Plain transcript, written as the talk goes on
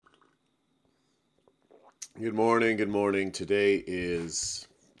Good morning. Good morning. Today is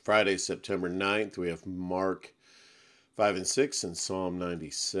Friday, September 9th. We have Mark 5 and 6 and Psalm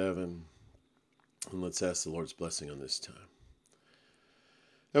 97. And let's ask the Lord's blessing on this time.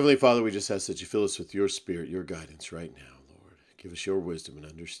 Heavenly Father, we just ask that you fill us with your spirit, your guidance right now, Lord. Give us your wisdom and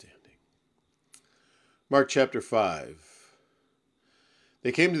understanding. Mark chapter 5.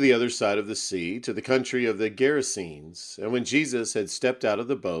 They came to the other side of the sea, to the country of the Gerasenes. And when Jesus had stepped out of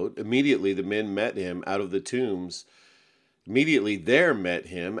the boat, immediately there met him out of the tombs a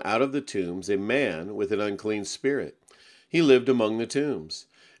man with an unclean spirit. He lived among the tombs,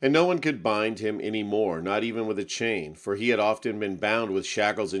 and no one could bind him any more, not even with a chain, for he had often been bound with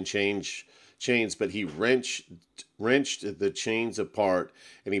shackles and chains, but he wrenched the chains apart,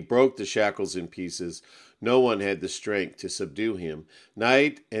 and he broke the shackles in pieces. No one had the strength to subdue him.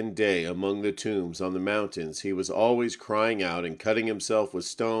 Night and day among the tombs on the mountains, he was always crying out and cutting himself with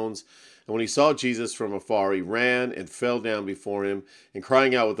stones. And when he saw Jesus from afar, he ran and fell down before him, and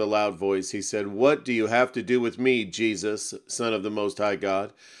crying out with a loud voice, he said, "What do you have to do with me, Jesus, Son of the Most High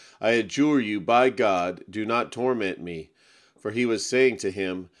God? I adjure you, by God, do not torment me." For he was saying to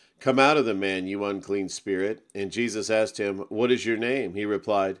him, "Come out of the man, you unclean spirit." And Jesus asked him, "What is your name?" He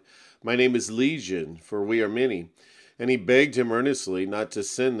replied, "My name is Legion, for we are many." And he begged him earnestly not to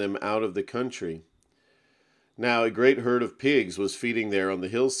send them out of the country. Now a great herd of pigs was feeding there on the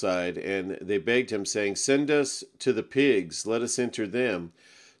hillside, and they begged him, saying, "Send us to the pigs, let us enter them."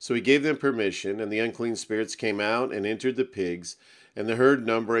 So he gave them permission, and the unclean spirits came out and entered the pigs, and the herd,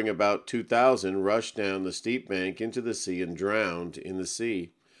 numbering about 2,000, rushed down the steep bank into the sea and drowned in the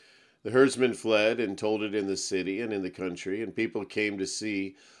sea. The herdsmen fled and told it in the city and in the country, and people came to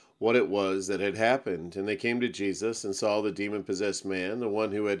see what it was that had happened. And they came to Jesus and saw the demon-possessed man, the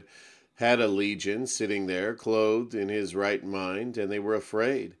one who had a legion, sitting there, clothed in his right mind, and they were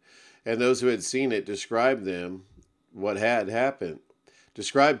afraid. And those who had seen it described to them what had happened to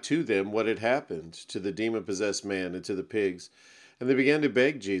the demon-possessed man and to the pigs. And they began to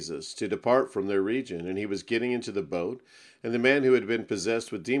beg Jesus to depart from their region. And he was getting into the boat, and the man who had been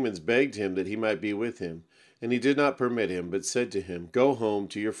possessed with demons begged him that he might be with him. And he did not permit him, but said to him, "Go home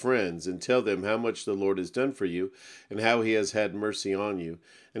to your friends, and tell them how much the Lord has done for you, and how he has had mercy on you."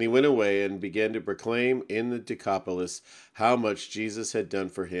 And he went away and began to proclaim in the Decapolis how much Jesus had done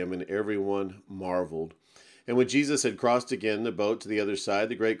for him, and everyone marveled. And when Jesus had crossed again the boat to the other side,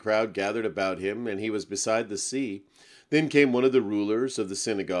 the great crowd gathered about him, and he was beside the sea. Then came one of the rulers of the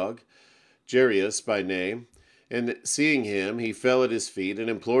synagogue, Jairus by name, and seeing him, he fell at his feet and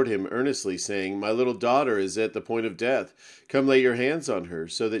implored him earnestly, saying, "My little daughter is at the point of death. Come lay your hands on her,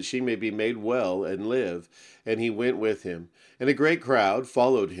 so that she may be made well and live." And he went with him. And a great crowd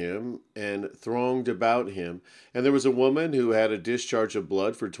followed him and thronged about him. And there was a woman who had a discharge of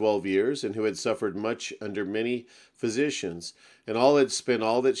blood for 12 years, and who had suffered much under many physicians, and had spent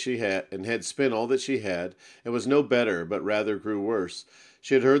all that she had, and was no better, but rather grew worse.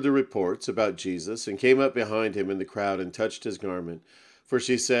 She had heard the reports about Jesus, and came up behind him in the crowd and touched his garment. For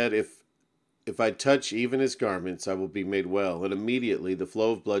she said, If I touch even his garments, I will be made well." And immediately the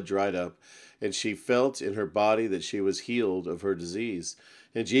flow of blood dried up, and she felt in her body that she was healed of her disease.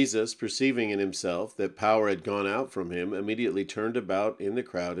 And Jesus, perceiving in himself that power had gone out from him, immediately turned about in the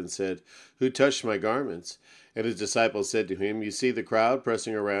crowd and said, "Who touched my garments?" And his disciples said to him, "You see the crowd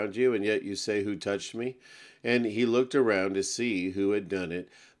pressing around you, and yet you say, 'Who touched me?'" And he looked around to see who had done it.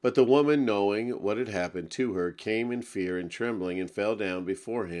 But the woman, knowing what had happened to her, came in fear and trembling, and fell down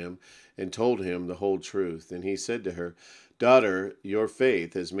before him, and told him the whole truth. And he said to her, "Daughter, your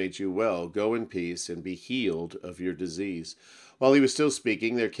faith has made you well. Go in peace, and be healed of your disease." While he was still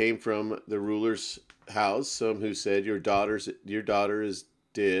speaking, there came from the ruler's house some who said, Your daughter is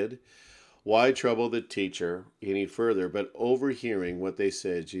dead. Why trouble the teacher any further?" But overhearing what they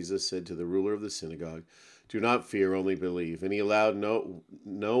said, Jesus said to the ruler of the synagogue, "Do not fear, only believe." And he allowed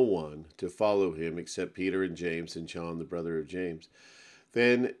no one to follow him except Peter and James and John, the brother of James.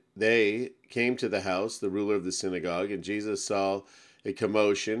 Then they came to the house, the ruler of the synagogue, and Jesus saw a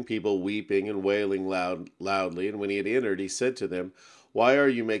commotion, people weeping and wailing loudly. And when he had entered, he said to them, "Why are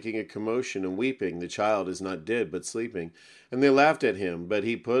you making a commotion and weeping? The child is not dead, but sleeping." And they laughed at him, but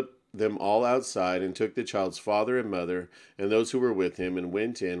he put them all outside, and took the child's father and mother and those who were with him, and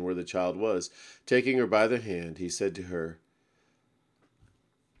went in where the child was. Taking her by the hand, he said to her,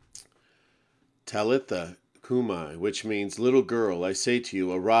 "Talitha cumi," which means, "Little girl, I say to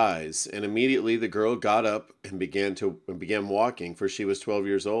you, arise." And immediately the girl got up and began walking, for she was 12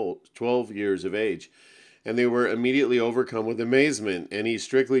 years of age. And they were immediately overcome with amazement. And he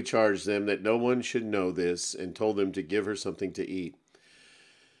strictly charged them that no one should know this, and told them to give her something to eat.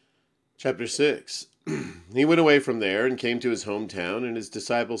 Chapter 6. He went away from there and came to his hometown, and his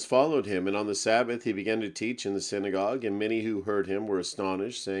disciples followed him. And on the Sabbath he began to teach in the synagogue, and many who heard him were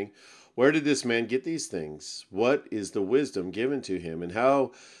astonished, saying, "Where did this man get these things? What is the wisdom given to him? And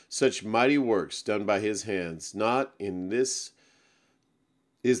how such mighty works done by his hands? Not in this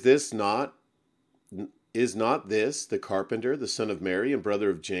is this not is not this the carpenter, the son of Mary, and brother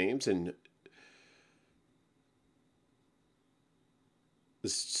of James, and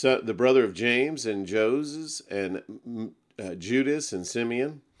the brother of James and Joses and Judas and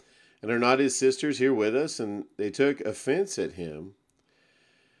Simeon? And are not his sisters here with us?" And they took offense at him.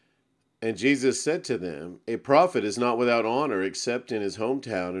 And Jesus said to them, "A prophet is not without honor except in his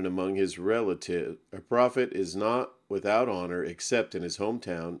hometown and among his relatives. A prophet is not without honor except in his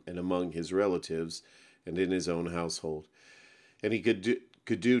hometown and among his relatives and in his own household." And he could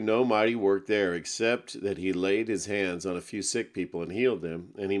do no mighty work there, except that he laid his hands on a few sick people and healed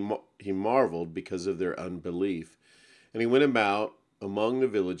them. And he marveled because of their unbelief. And he went about among the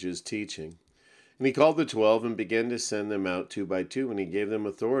villages teaching. And he called the 12 and began to send them out 2 by 2. And he gave them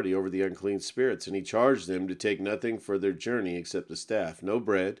authority over the unclean spirits. And he charged them to take nothing for their journey except a staff, no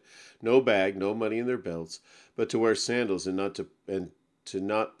bread, no bag, no money in their belts, but to wear sandals, and to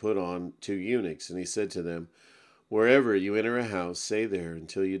not put on 2 eunuchs. And he said to them, "Wherever you enter a house, stay there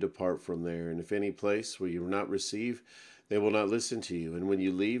until you depart from there. And if any place where you will not receive, they will not listen to you. And when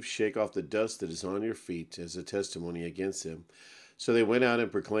you leave, shake off the dust that is on your feet as a testimony against them." So they went out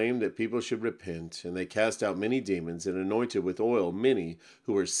and proclaimed that people should repent. And they cast out many demons and anointed with oil many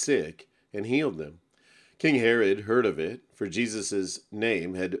who were sick and healed them. King Herod heard of it, for Jesus'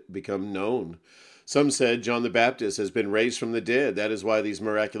 name had become known. Some said, "John the Baptist has been raised from the dead. That is why these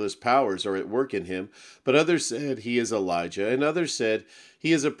miraculous powers are at work in him." But others said, "He is Elijah." And others said,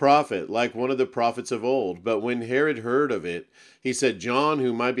 "He is a prophet, like one of the prophets of old." But when Herod heard of it, he said, "John,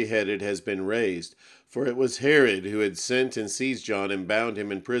 whom I beheaded, has been raised." For it was Herod who had sent and seized John and bound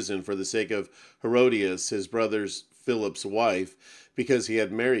him in prison for the sake of Herodias, his brother Philip's wife, because he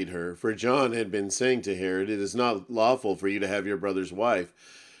had married her. For John had been saying to Herod, "It is not lawful for you to have your brother's wife."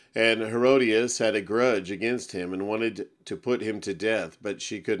 And Herodias had a grudge against him and wanted to put him to death, but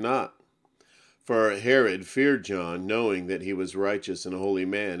she could not. For Herod feared John, knowing that he was righteous and a holy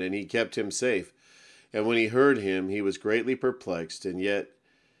man, and he kept him safe. And when he heard him, he was greatly perplexed, and yet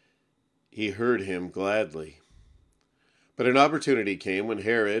he heard him gladly. But an opportunity came when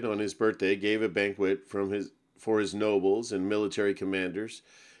Herod, on his birthday, gave a banquet for his nobles and military commanders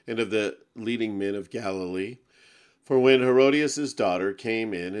and of the leading men of Galilee. For when Herodias' daughter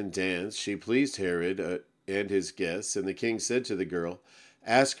came in and danced, she pleased Herod and his guests. And the king said to the girl,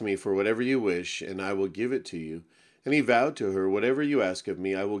 "Ask me for whatever you wish, and I will give it to you." And he vowed to her, "Whatever you ask of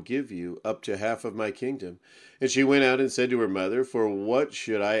me, I will give you, up to half of my kingdom." And she went out and said to her mother, "For what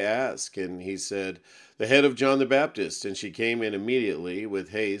should I ask?" And he said, "The head of John the Baptist." And she came in immediately with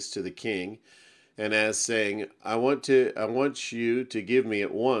haste to the king, and asked, saying, I want you to give me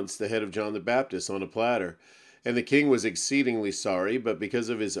at once the head of John the Baptist on a platter." And the king was exceedingly sorry, but because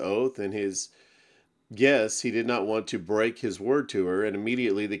of his oath and his guests, he did not want to break his word to her. And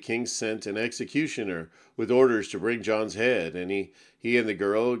immediately the king sent an executioner with orders to bring John's head. And he and the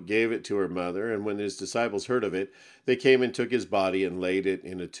girl gave it to her mother. And when his disciples heard of it, they came and took his body and laid it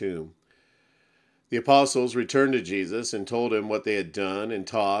in a tomb. The apostles returned to Jesus and told him what they had done and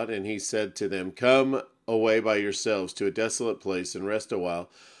taught. And he said to them, "Come away by yourselves to a desolate place and rest a while."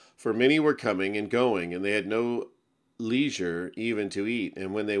 For many were coming and going, and they had no leisure even to eat.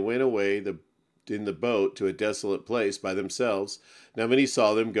 And when they went away in the boat to a desolate place by themselves, now many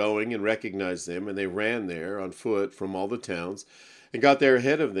saw them going and recognized them, and they ran there on foot from all the towns, and got there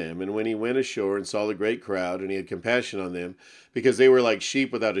ahead of them. And when he went ashore and saw the great crowd, and he had compassion on them, because they were like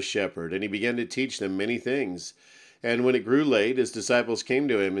sheep without a shepherd, and he began to teach them many things. And when it grew late, his disciples came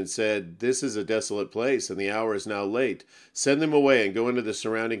to him and said, "This is a desolate place, and the hour is now late. Send them away and go into the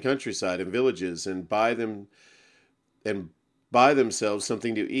surrounding countryside and villages and buy themselves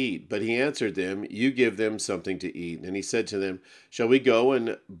something to eat." But he answered them, "You give them something to eat." And he said to them, "Shall we go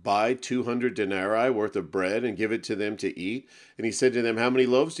and buy 200 denarii worth of bread and give it to them to eat?" And he said to them, "How many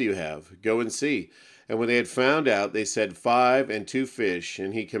loaves do you have? Go and see." And when they had found out, they said, 5 and 2 fish.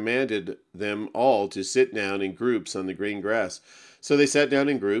 And he commanded them all to sit down in groups on the green grass. So they sat down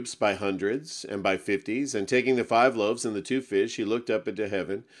in groups by hundreds and by 50s. And taking the 5 loaves and the 2 fish, he looked up into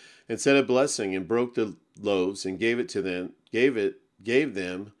heaven and said a blessing, and broke the loaves and gave them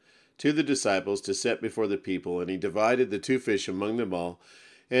to the disciples to set before the people. And he divided the 2 fish among them all.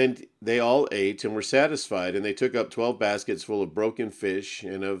 And they all ate and were satisfied. And they took up 12 baskets full of broken fish,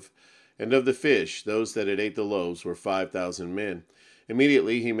 and of the fish, those that had ate the loaves were 5,000 men.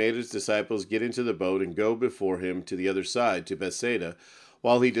 Immediately he made his disciples get into the boat and go before him to the other side, to Bethsaida,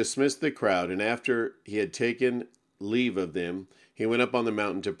 while he dismissed the crowd. And after he had taken leave of them, he went up on the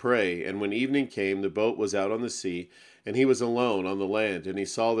mountain to pray. And when evening came, the boat was out on the sea, and he was alone on the land. And he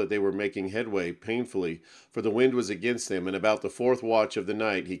saw that they were making headway painfully, for the wind was against them. And about the fourth watch of the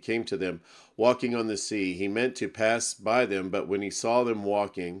night he came to them, walking on the sea. He meant to pass by them, but when he saw them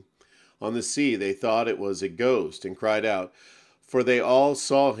walking on the sea, they thought it was a ghost, and cried out. For they all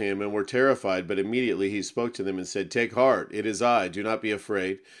saw him and were terrified, but immediately he spoke to them and said, "Take heart, it is I, do not be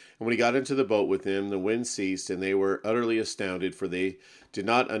afraid." And when he got into the boat with them, the wind ceased, and they were utterly astounded, for they did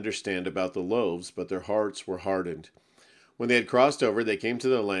not understand about the loaves, but their hearts were hardened. When they had crossed over, they came to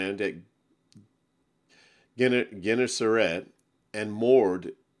the land at Gennesaret, and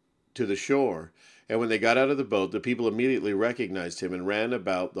moored to the shore. And when they got out of the boat, the people immediately recognized him, and ran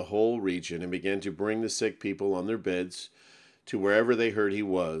about the whole region, and began to bring the sick people on their beds to wherever they heard he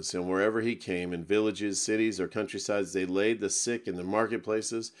was. And wherever he came, in villages, cities, or countrysides, they laid the sick in the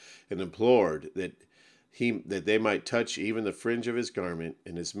marketplaces, and implored that they might touch even the fringe of his garment,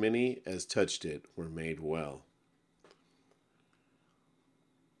 and as many as touched it were made well.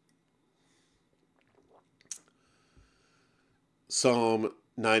 Psalm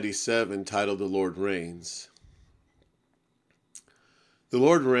 97, titled "The Lord Reigns." The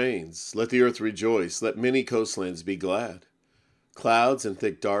Lord reigns. Let the earth rejoice. Let many coastlands be glad. Clouds and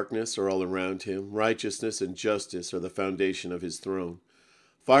thick darkness are all around him. Righteousness and justice are the foundation of his throne.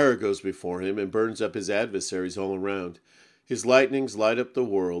 Fire goes before him and burns up his adversaries all around. His lightnings light up the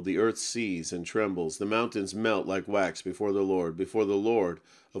world. The earth sees and trembles. The mountains melt like wax before the Lord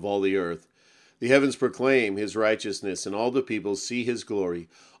of all the earth. The heavens proclaim his righteousness, and all the people see his glory.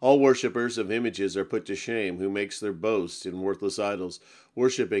 All worshippers of images are put to shame, who makes their boast in worthless idols,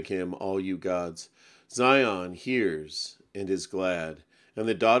 worshipping him, all you gods. Zion hears and is glad, and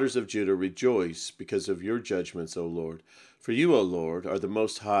the daughters of Judah rejoice because of your judgments, O Lord. For you, O Lord, are the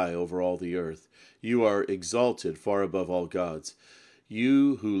most high over all the earth. You are exalted far above all gods.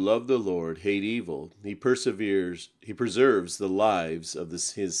 You who love the Lord hate evil. He preserves the lives of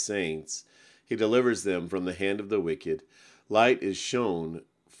his saints. He delivers them from the hand of the wicked. Light is shown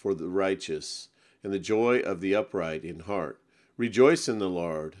for the righteous, and the joy of the upright in heart. Rejoice in the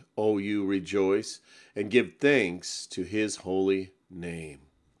Lord, O you rejoice, and give thanks to his holy name.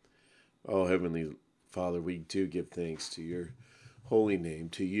 Oh, Heavenly Father, we do give thanks to your holy name,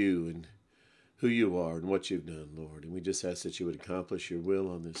 to you and who you are and what you've done, Lord. And we just ask that you would accomplish your will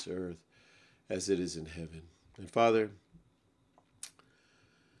on this earth as it is in heaven. And Father,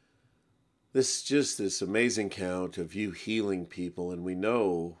 this amazing count of you healing people, and we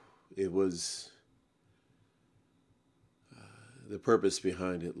know it was the purpose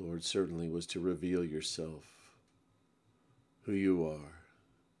behind it, Lord, certainly was to reveal yourself, who you are,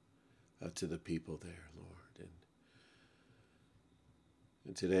 to the people there, Lord.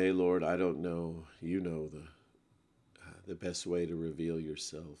 And today, Lord, I don't know, you know the best way to reveal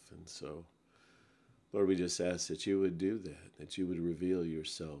yourself. And so, Lord, we just ask that you would do that you would reveal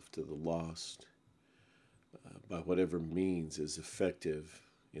yourself to the lost by whatever means is effective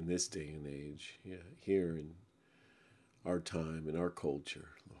in this day and age, here in our time, in our culture,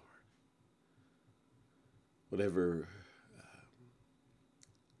 Lord. Whatever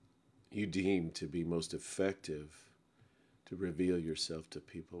you deem to be most effective to reveal yourself to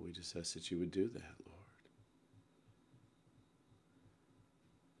people, we just ask that you would do that, Lord.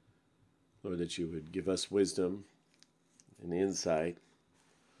 Lord, that you would give us wisdom and insight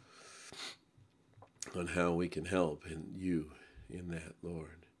on how we can help you in that,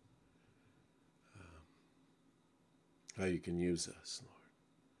 Lord. How you can use us, Lord.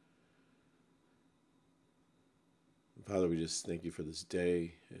 Father, we just thank you for this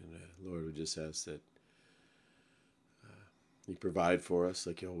day. And Lord, we just ask that you provide for us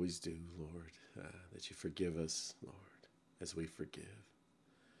like you always do, Lord. That you forgive us, Lord, as we forgive.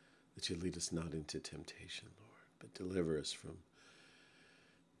 That you lead us not into temptation, Lord, but deliver us from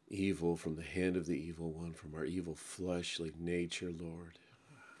evil, from the hand of the evil one, from our evil fleshly nature, Lord.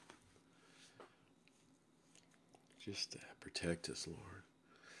 Just protect us, Lord.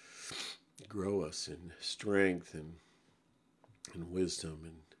 Grow us in strength and wisdom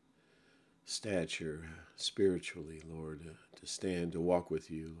and stature spiritually, Lord, to stand, to walk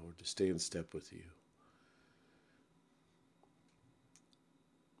with you, Lord, to stay in step with you.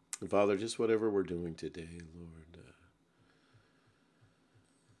 And Father, just whatever we're doing today, Lord,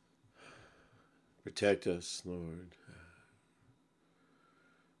 protect us, Lord.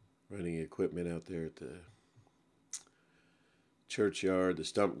 Running equipment out there at the churchyard, the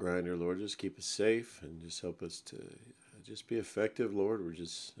stump grinder, Lord, just keep us safe and just help us to just be effective, Lord. We're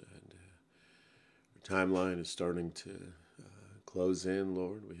just, our timeline is starting to close in,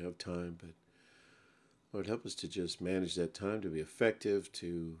 Lord. We have time, but Lord, help us to just manage that time to be effective,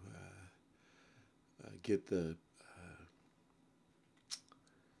 to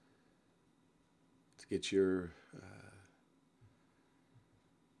get your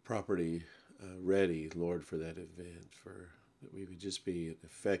property ready, Lord, for that event, for that we would just be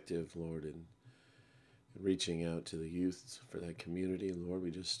effective, Lord, in reaching out to the youth for that community. Lord,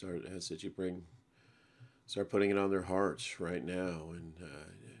 we just ask that you start putting it on their hearts right now, and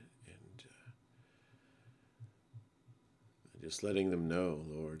just letting them know,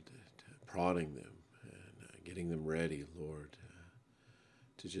 Lord, that, prodding them and getting them ready, Lord,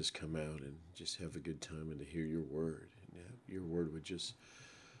 to just come out and just have a good time and to hear your word. And your word would just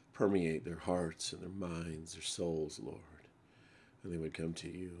permeate their hearts and their minds, their souls, Lord, and they would come to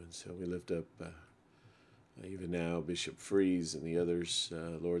you. And so we lift up even now Bishop Freeze and the others,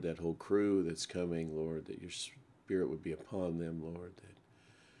 Lord, that whole crew that's coming, Lord, that your spirit would be upon them, Lord,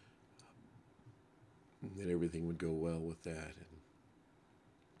 that everything would go well with that.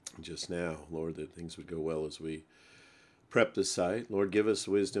 And just now, Lord, that things would go well as we prep the site. Lord, give us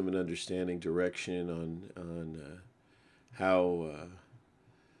wisdom and understanding, direction on how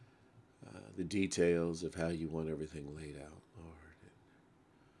the details of how you want everything laid out, Lord, and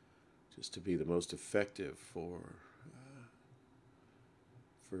just to be the most effective for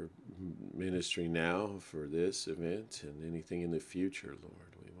ministry now, for this event, and anything in the future,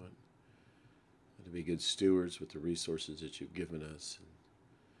 Lord. We want to be good stewards with the resources that you've given us.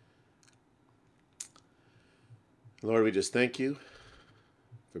 And Lord, we just thank you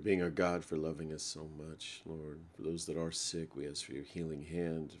for being our God, for loving us so much, Lord. For those that are sick, we ask for your healing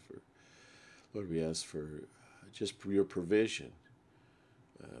hand. Lord, we ask for just for your provision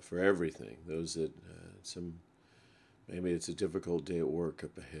for everything. Those that maybe it's a difficult day at work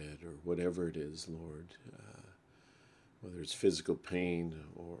up ahead, or whatever it is, Lord, whether it's physical pain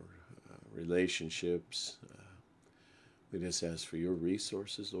or relationships, we just ask for your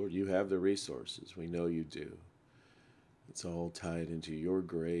resources, Lord. You have the resources. We know you do. It's all tied into your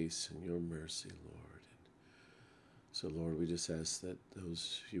grace and your mercy, Lord. So, Lord, we just ask that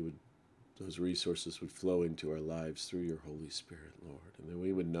those resources would flow into our lives through your Holy Spirit, Lord, and that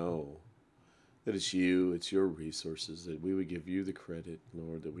we would know that it's you, it's your resources, that we would give you the credit,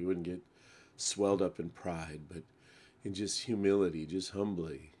 Lord, that we wouldn't get swelled up in pride, but in just humility, just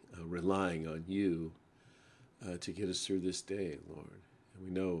humbly relying on you to get us through this day, Lord. And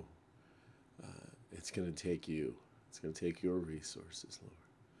we know it's going to take you. It's going to take your resources, Lord.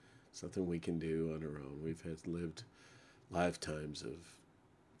 Something we can do on our own. We've lived lifetimes of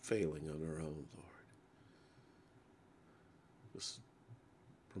failing on our own, Lord. Just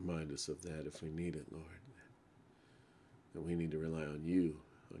remind us of that if we need it, Lord. That we need to rely on you,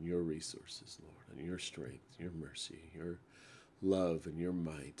 on your resources, Lord, on your strength, your mercy, your love, and your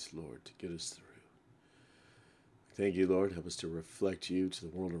might, Lord, to get us through. Thank you, Lord. Help us to reflect you to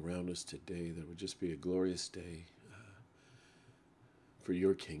the world around us today. That it would just be a glorious day for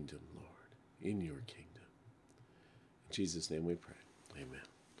your kingdom, Lord, in your kingdom. In Jesus' name we pray. Amen.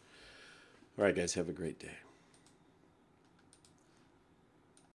 All right, guys, have a great day.